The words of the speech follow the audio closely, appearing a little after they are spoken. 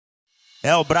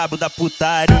É o brabo da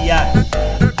putaria.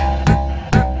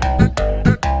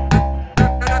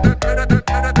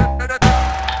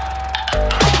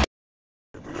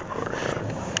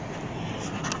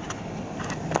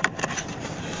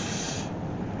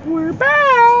 We're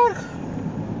back.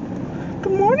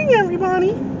 Good morning,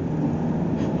 everybody.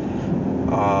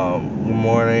 Good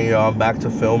morning, y'all. I'm back to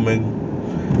filming.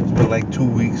 It's been like 2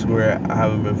 weeks where I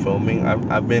haven't been filming.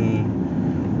 I've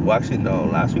been, well, actually no.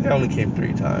 Last week I only came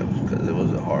 3 times because it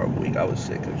was a horrible week. I was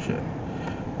sick and shit.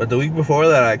 But the week before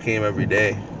that, I came every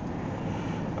day.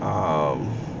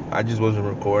 I just wasn't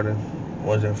recording.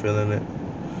 Wasn't feeling it.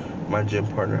 My gym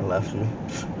partner left me.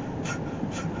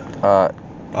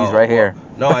 He's right here.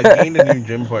 No, I gained a new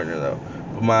gym partner though.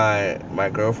 But my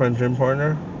girlfriend's gym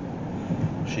partner,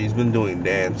 she's been doing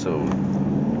dance, so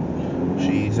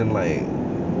she's in like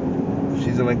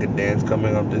a dance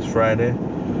coming up this Friday.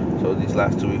 So these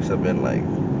last 2 weeks have been like,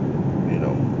 you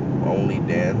know, only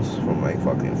dance from like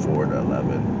fucking 4 to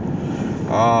 11.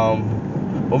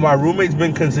 But my roommate's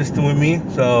been consistent with me,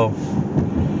 so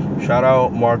shout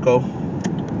out Marco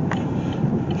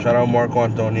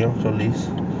Antonio Solis.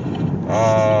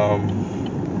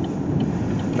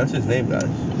 That's his name, guys.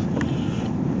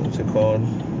 What's it called?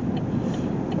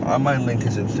 I might link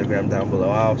his Instagram down below.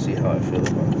 I'll see how I feel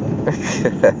about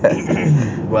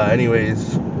that. But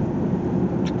anyways,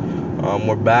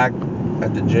 we're back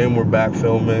at the gym. We're back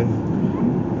filming.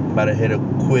 About to hit a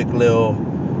quick little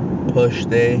push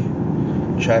day,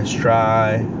 chest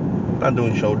try. Not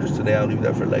doing shoulders today. I'll leave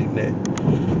that for leg day.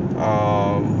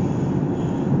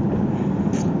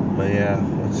 But yeah,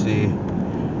 let's see.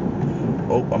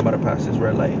 Oh, I'm about to pass this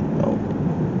red light. Oh,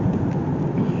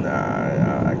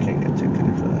 nah, I can't get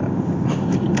ticketed for that.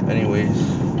 Anyways,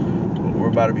 we're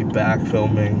about to be back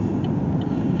filming.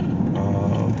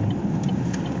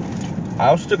 I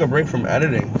also took a break from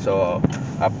editing, so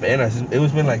it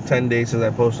was been like 10 days since I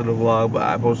posted a vlog, but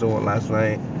I posted one last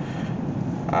night.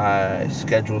 I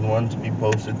scheduled one to be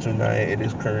posted tonight. It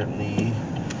is currently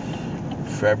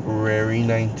February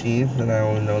 19th, and I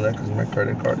only know that because my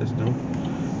credit card is due.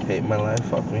 Hate my life,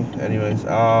 fuck me. Anyways,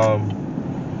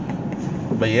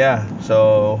 but yeah,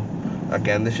 so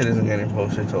again, this shit isn't getting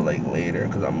posted till like later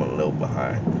because I'm a little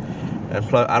behind. And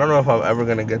plus, I don't know if I'm ever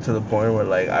gonna get to the point where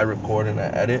like I record and I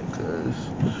edit, because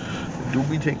it do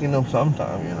be taking up some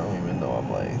time, you know, even though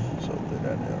I'm like so good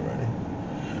at it already.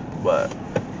 But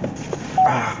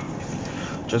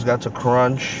just got to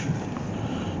crunch.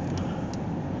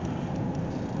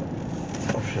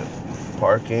 Oh shit,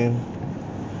 parking.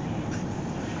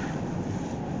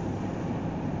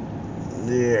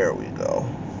 There we go.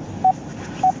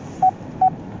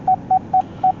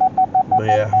 But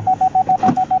yeah,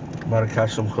 about to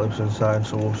catch some clips inside,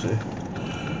 so we'll see.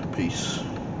 Peace.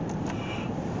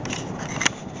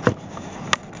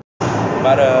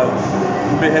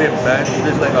 We've been hitting bench.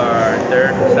 This is like our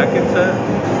second set.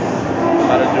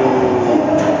 About to do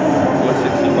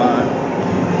 165.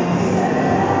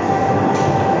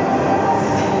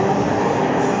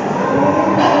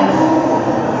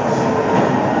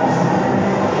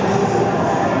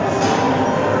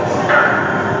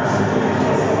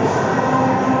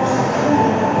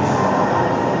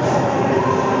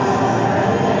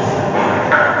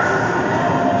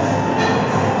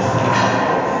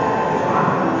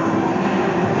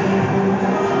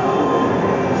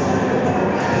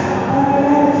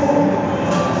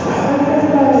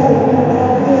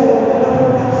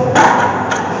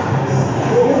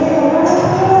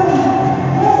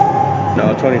 No,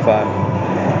 25.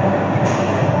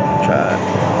 Try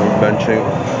benching.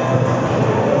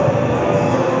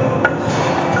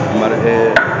 I'm about to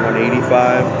hit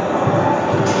 185.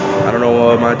 I don't know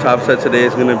what my top set today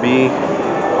is gonna be.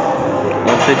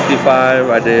 165.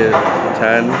 I did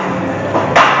 10.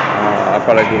 I'll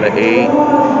probably do like 8.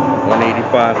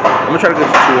 185. I'm gonna try to get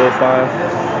to 205.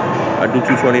 I do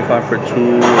 225 for 2,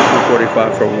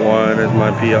 245 for 1 is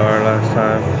my PR last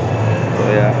time. So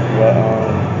yeah, but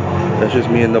that's just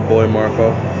me and the boy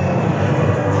Marco.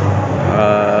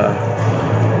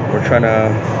 We're trying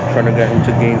to get him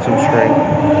to gain some strength.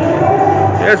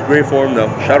 Yeah, it's great form though.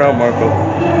 Shout out Marco.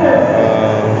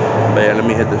 But yeah, let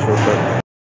me hit this real quick.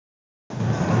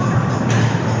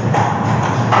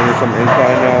 There's some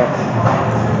incline now.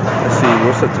 Let's see,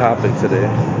 what's the topic today?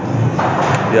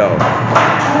 Yo,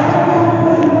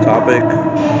 topic.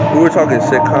 We were talking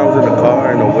sitcoms in the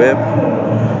car in the whip.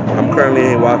 I'm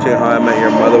currently watching How I Met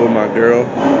Your Mother with my girl.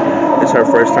 It's her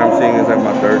first time seeing it. It's like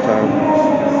my 3rd time.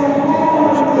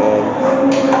 What's it called?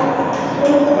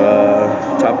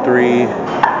 Top 3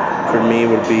 for me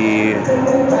would be,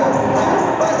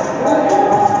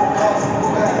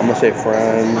 I'm gonna say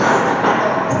Friends,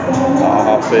 The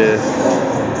outfit.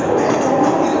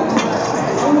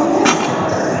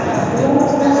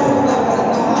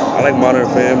 I like Modern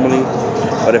Family,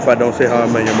 but if I don't say How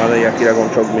I Met Your Mother, Yakira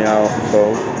gonna choke me out.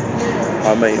 So,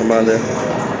 How I Met Your Mother.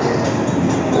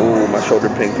 Ooh, my shoulder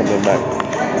pain coming back.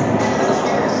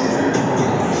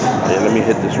 Yeah, let me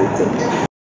hit this real quick.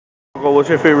 What's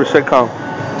your favorite sitcom?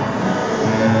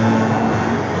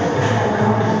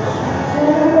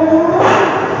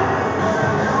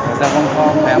 What's that one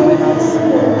called? Family House?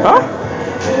 Huh?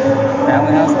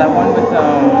 Family House? That one with,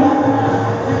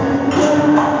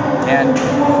 and,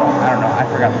 I don't know, I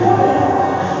forgot.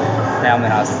 Family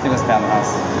House. I think it was Family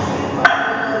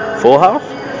House. Full House?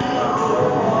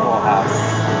 Full House.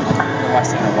 I haven't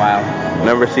watched it in a while.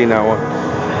 Never seen that one.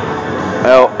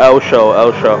 L Show.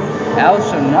 El Show,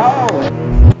 no!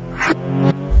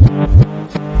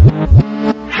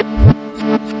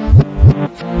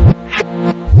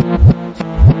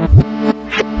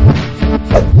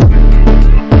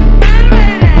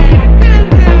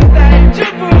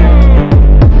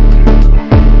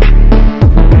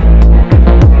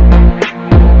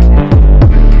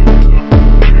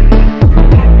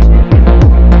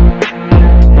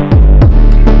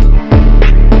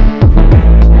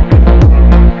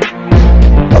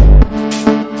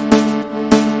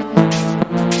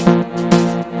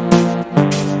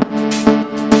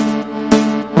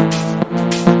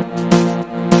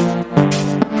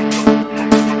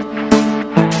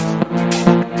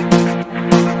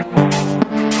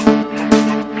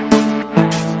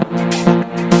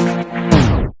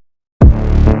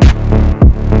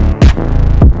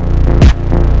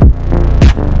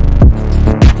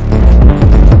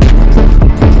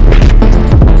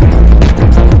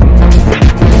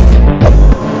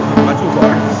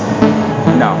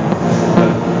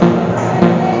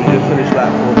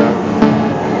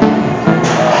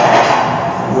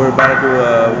 We're about to do a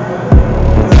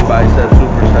bicep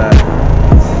superset.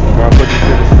 Marco just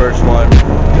did his first one.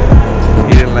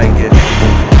 He didn't like it.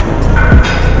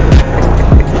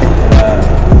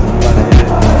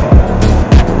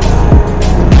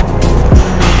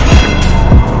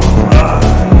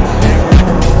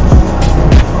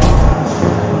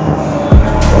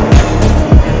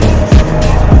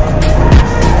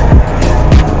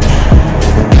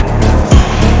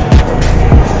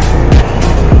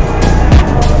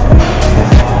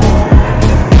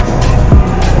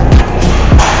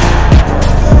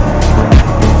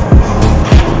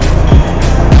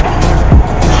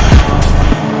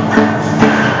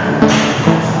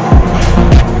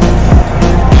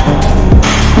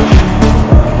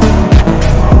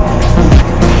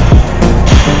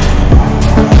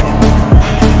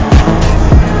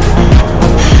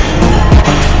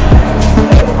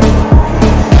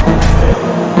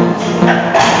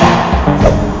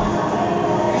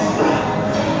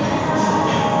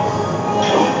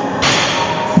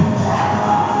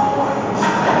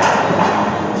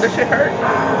 That shit hurt.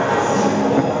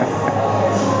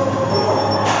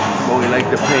 But we like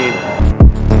the pain.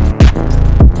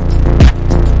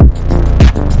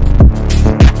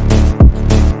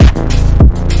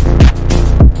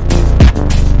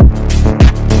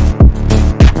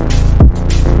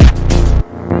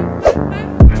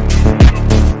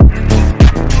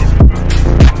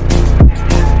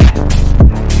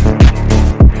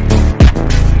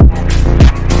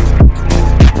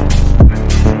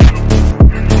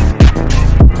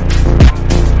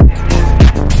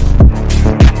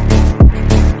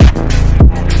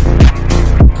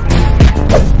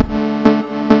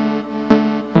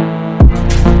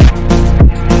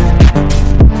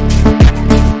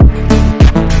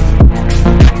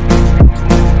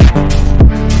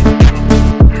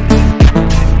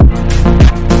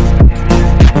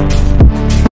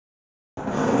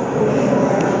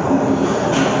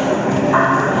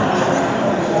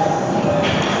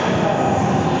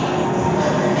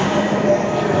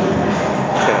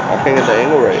 I can't get the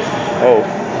angle right. Oh.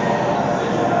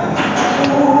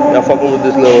 Y'all fucking with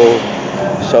this little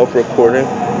self-recording.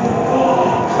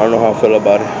 I don't know how I feel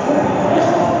about it.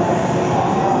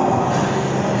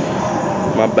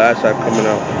 My bad side coming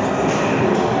out.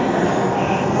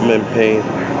 I'm in pain.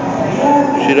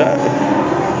 See that?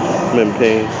 I'm in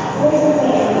pain.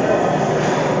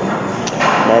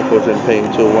 Marco's in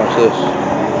pain too. Watch this.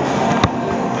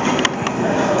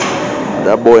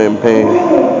 That boy in pain.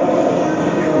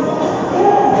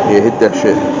 Yeah, hit that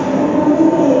shit.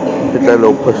 Hit that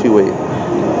little pussy weight.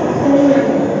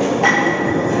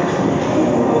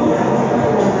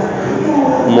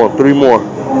 More, 3 more.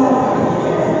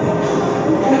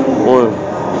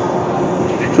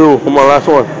 1, 2, come on, last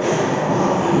one.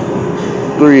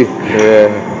 3, yeah.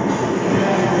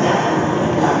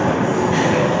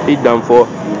 He done for.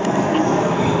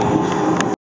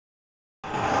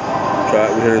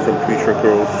 We're hitting some preacher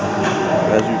curls.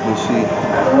 As you can see,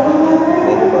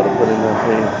 I'm about to put in that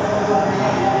pain.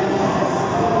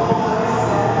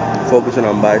 Focusing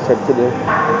on bicep today.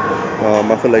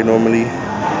 I feel like normally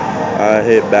I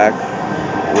hit back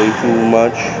way too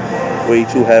much, way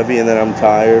too heavy, and then I'm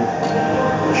tired.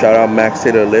 Shout out Max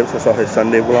Taylor Lips. I saw his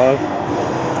Sunday vlog.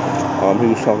 He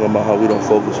was talking about how we don't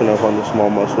focus enough on the small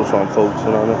muscles, so I'm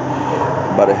focusing on it.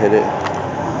 About to hit it.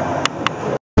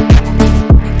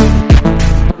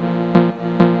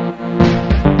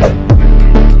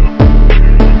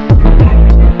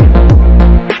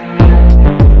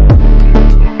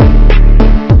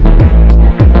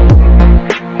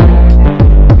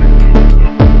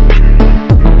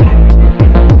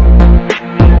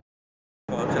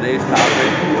 Today's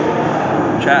topic,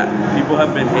 chat. People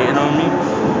have been hating on me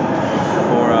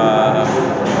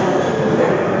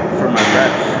for my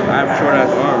reps. I have short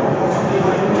ass arms.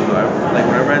 Like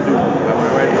whenever I do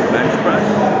bench press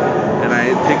and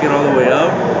I take it all the way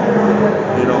up,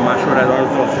 you know, my short ass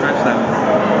arms don't stretch that much.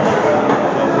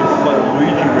 So people call it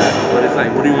Luigi reps, but it's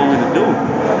like, what do you want me to do?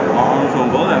 My arms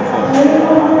don't go that far,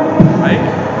 right?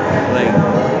 Like,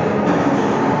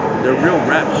 they're real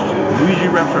reps. Luigi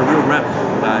reps are real reps,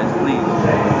 guys, please.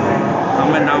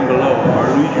 Comment down below.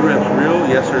 Are Luigi reps real?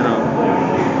 Yes or no?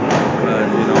 Because,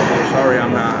 you know, sorry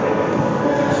I'm not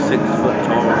 6 foot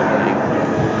tall, like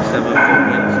 7 foot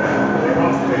wingspan.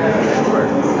 Sure.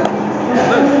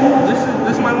 Look, this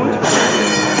is my wingspan.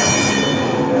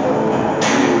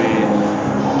 Anyways,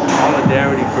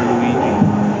 solidarity for Luigi.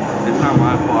 It's not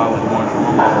my fault I was born. I'm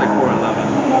almost like 4'11".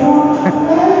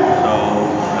 So,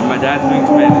 and my dad's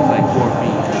wingspan is like 4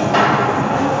 feet.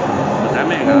 But that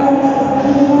man got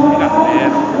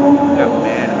man.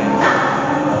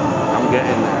 I'm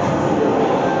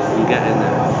getting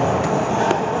there.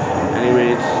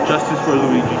 Anyways, justice for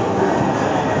Luigi.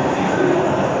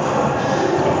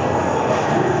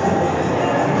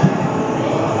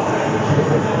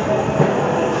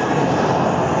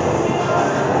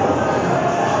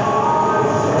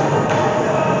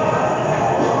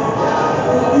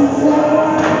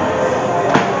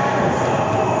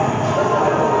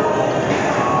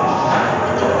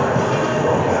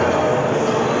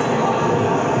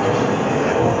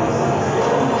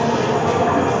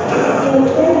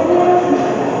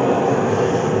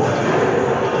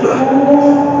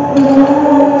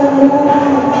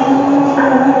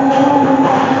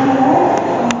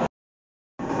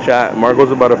 Chat,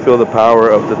 Marco's about to feel the power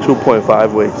of the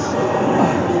 2.5 weights.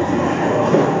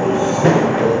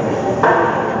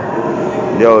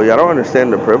 Yo, y'all don't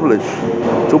understand the privilege.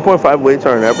 2.5 weights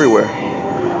aren't everywhere.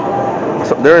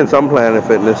 So they're in some Planet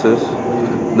Fitnesses.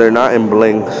 They're not in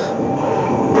Blinks.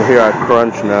 We're here at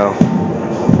Crunch now.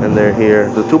 And they're here.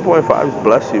 The 2.5s,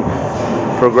 bless you.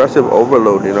 Progressive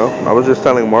overload, you know. I was just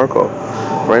telling Marco.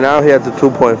 Right now he has a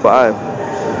 2.5.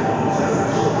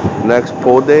 Next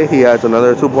pull day, he has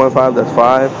another 2.5, that's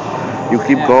 5. You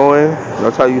keep going,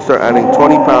 that's how you start adding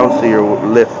 20 pounds to your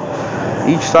lift.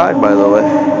 Each side, by the way.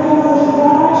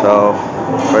 So,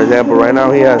 for example, right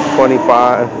now he has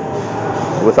 25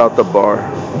 without the bar.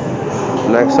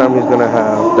 Next time he's going to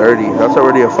have 30. That's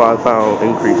already a 5-pound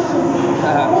increase.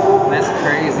 That's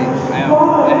crazy.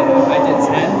 I did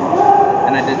 10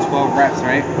 and I did 12 reps,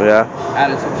 right? Yeah.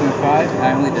 Out of 2.5,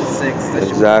 I only did 6.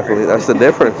 Exactly, that's the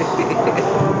difference.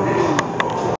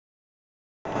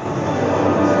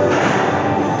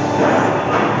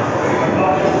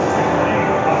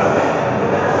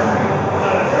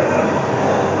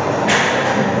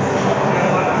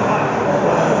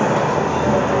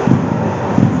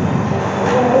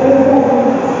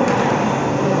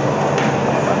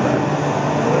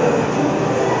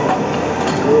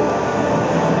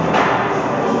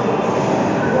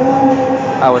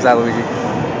 How was that, Luigi?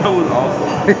 That was awesome.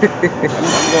 I'm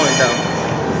going down.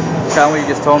 Tell me what you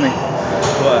just told me.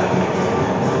 What?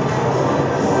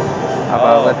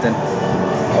 About lifting.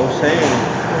 I was saying,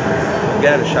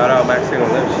 again, shout out Max Taylor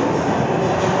Lips.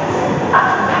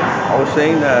 I was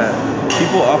saying that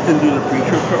people often do the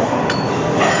preacher curl,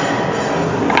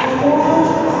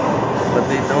 but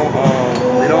they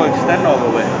don't extend all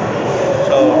the way.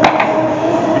 So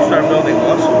you start building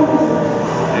muscle,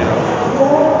 you know,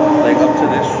 like up to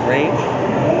this range,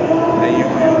 and you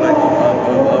like up,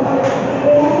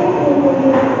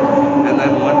 and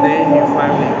then one day you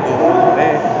finally go all the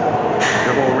way,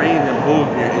 your whole range, and boom,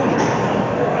 you're injured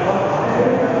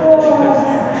because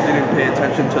you didn't pay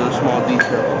attention to the small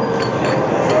details.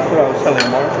 That's what I was telling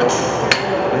Marco.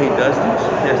 When he does this,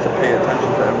 he has to pay attention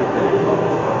to everything.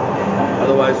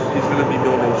 Otherwise, he's gonna be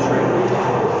building strength.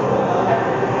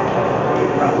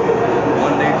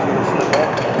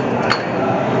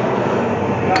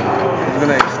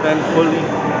 bend fully,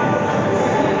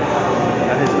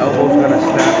 and his elbow's gonna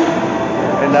snap,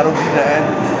 and that'll be the end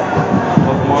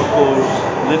of Marco's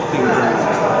lifting journey.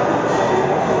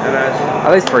 And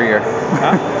at least for a year.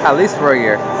 Huh? At least for a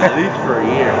year. At least for a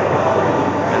year.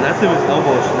 And that's if his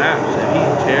elbow snaps. If he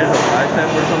tears a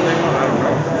bicep or something, I don't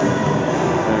know.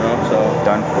 You know, so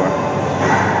Done for.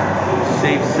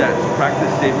 safe sets.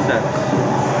 Practice safe sets.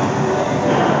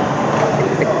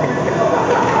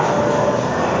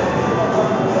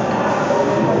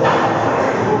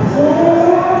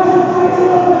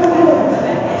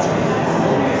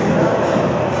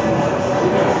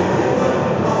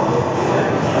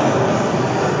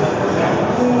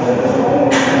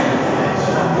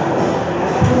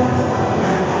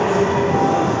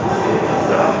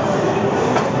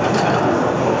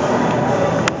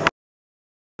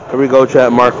 Here we go,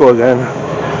 chat. Marco again.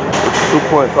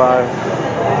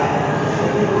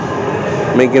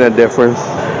 2.5. Making a difference.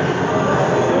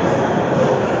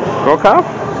 No cap?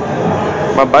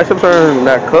 My biceps aren't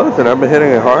that cooked and I've been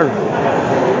hitting it hard.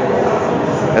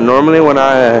 And normally when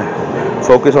I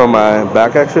focus on my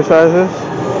back exercises,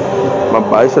 my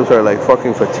biceps are like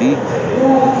fucking fatigued.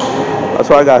 That's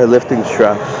why I got lifting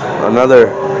straps.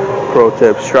 Another pro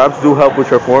tip. Straps do help with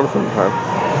your form sometimes.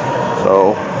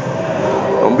 So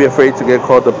don't be afraid to get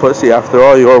called a pussy. After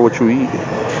all, you are what you eat.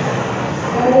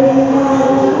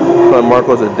 But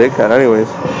Marco's a dickhead anyways.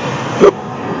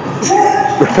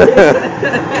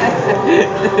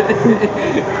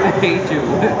 I hate you.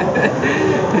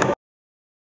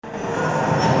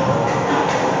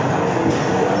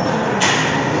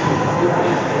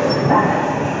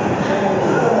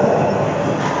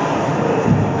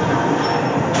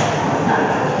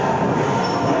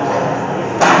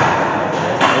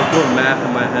 Doing math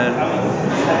in my head.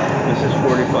 This is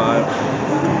 45.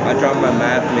 I dropped my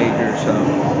math major, so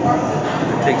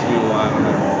it takes me a while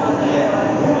now.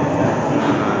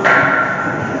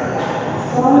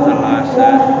 This is the last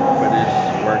set for this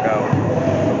workout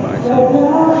for biceps,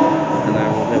 and then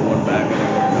we'll hit one back and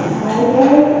then we're done.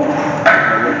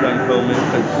 We're done filming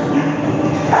because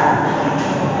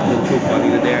it's been too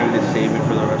funny today. I'm gonna save it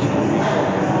for the rest of the week.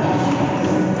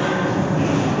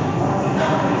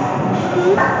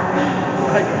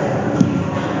 Ay,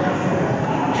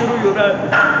 quiero llorar.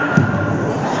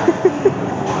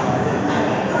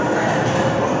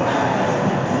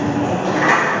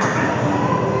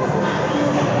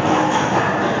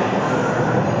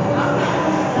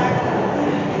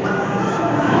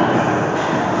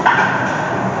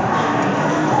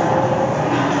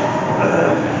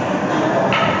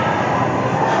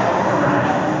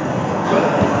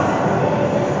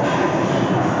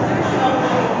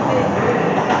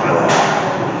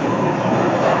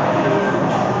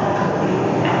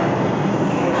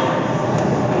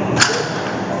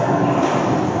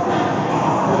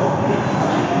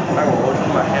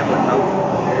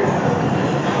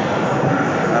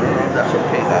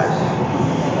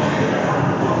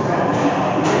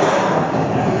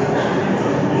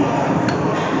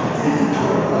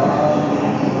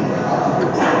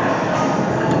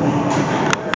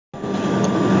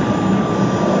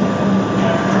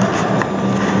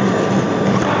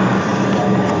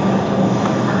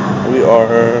 We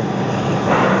are,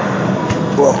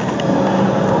 well,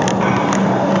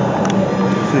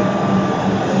 see,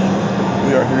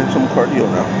 we are hitting some cardio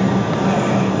now.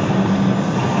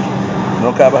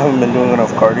 No cap, I haven't been doing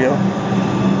enough cardio.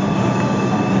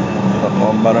 So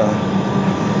I'm about to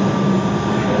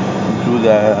do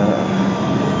that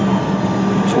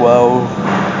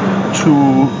 12 to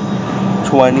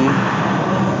 20.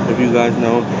 If you guys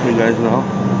know,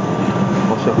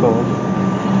 what's it called?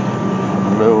 A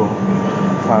little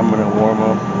 5-minute warm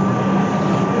up,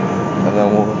 and then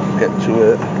we'll get to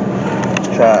it.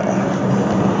 Chat.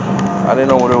 I didn't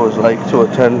know what it was like to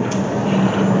attend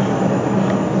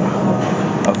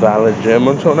a valid gym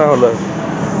until now. Look,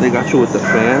 they got you with the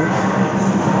fan.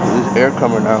 There's air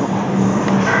coming out,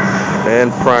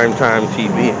 and primetime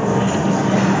TV.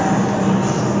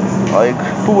 Like,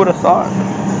 who would have thought?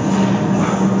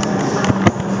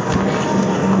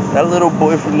 That little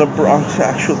boy from the Bronx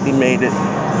actually made it.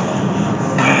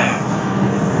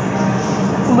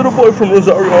 The little boy from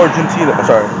Rosario, Argentina.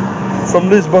 Sorry, from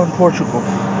Lisbon, Portugal.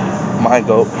 My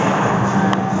goat.